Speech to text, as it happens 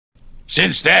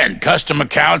Since then, custom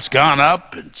accounts gone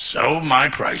up, and so my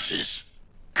prices.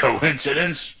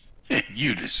 Coincidence?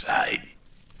 You decide.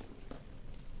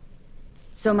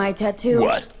 So my tattoo...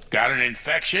 What? Got an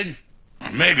infection?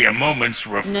 Or maybe a moment's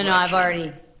reflection? No, I've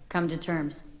already come to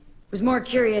terms. Was more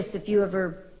curious if you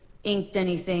ever inked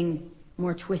anything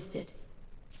more twisted.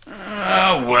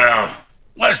 Oh, well.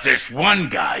 Was this one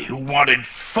guy who wanted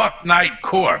Fuck Night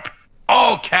Corp,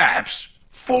 all caps,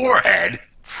 forehead,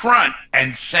 front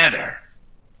and center.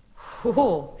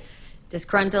 Ooh,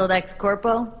 disgruntled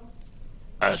ex-corpo?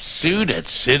 A suit at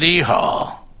City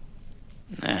Hall.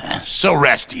 So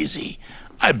rest easy.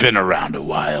 I've been around a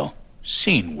while.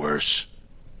 Seen worse.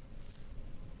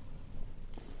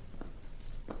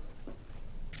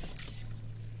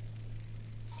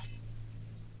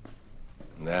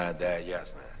 Да,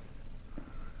 ясно.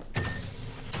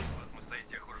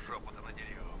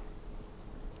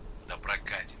 Да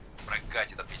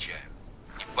прокатит, отвечаю.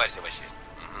 Не парься вообще.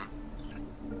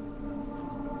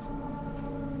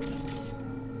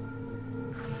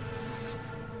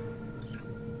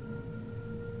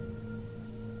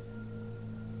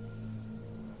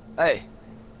 Эй!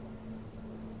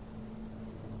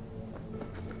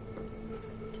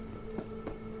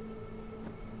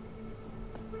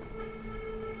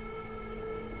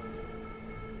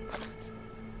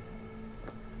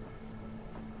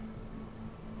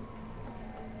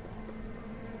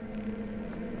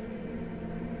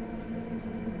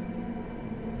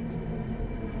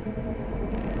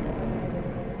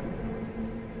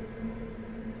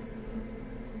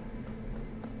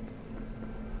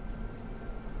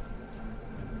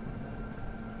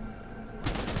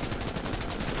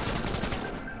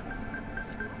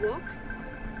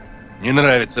 Не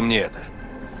нравится мне это.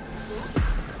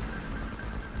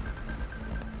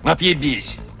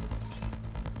 Отъебись!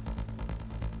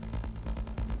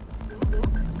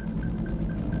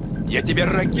 Я тебе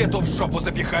ракету в жопу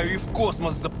запихаю и в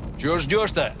космос зап... Чего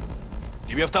ждешь-то?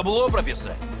 Тебе в табло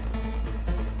прописать?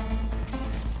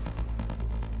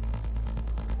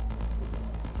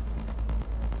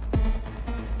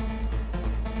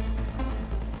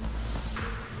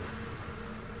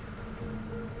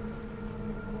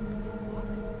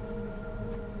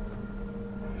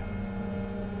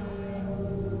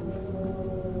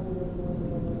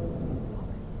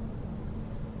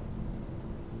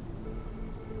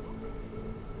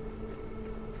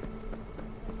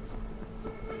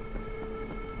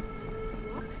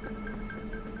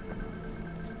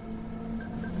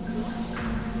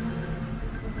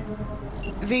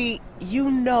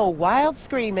 Wild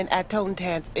screaming at Toten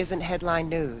Tanz isn't headline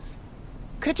news.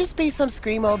 Could just be some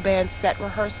screamo band set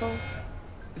rehearsal.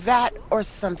 That or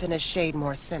something a shade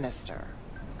more sinister.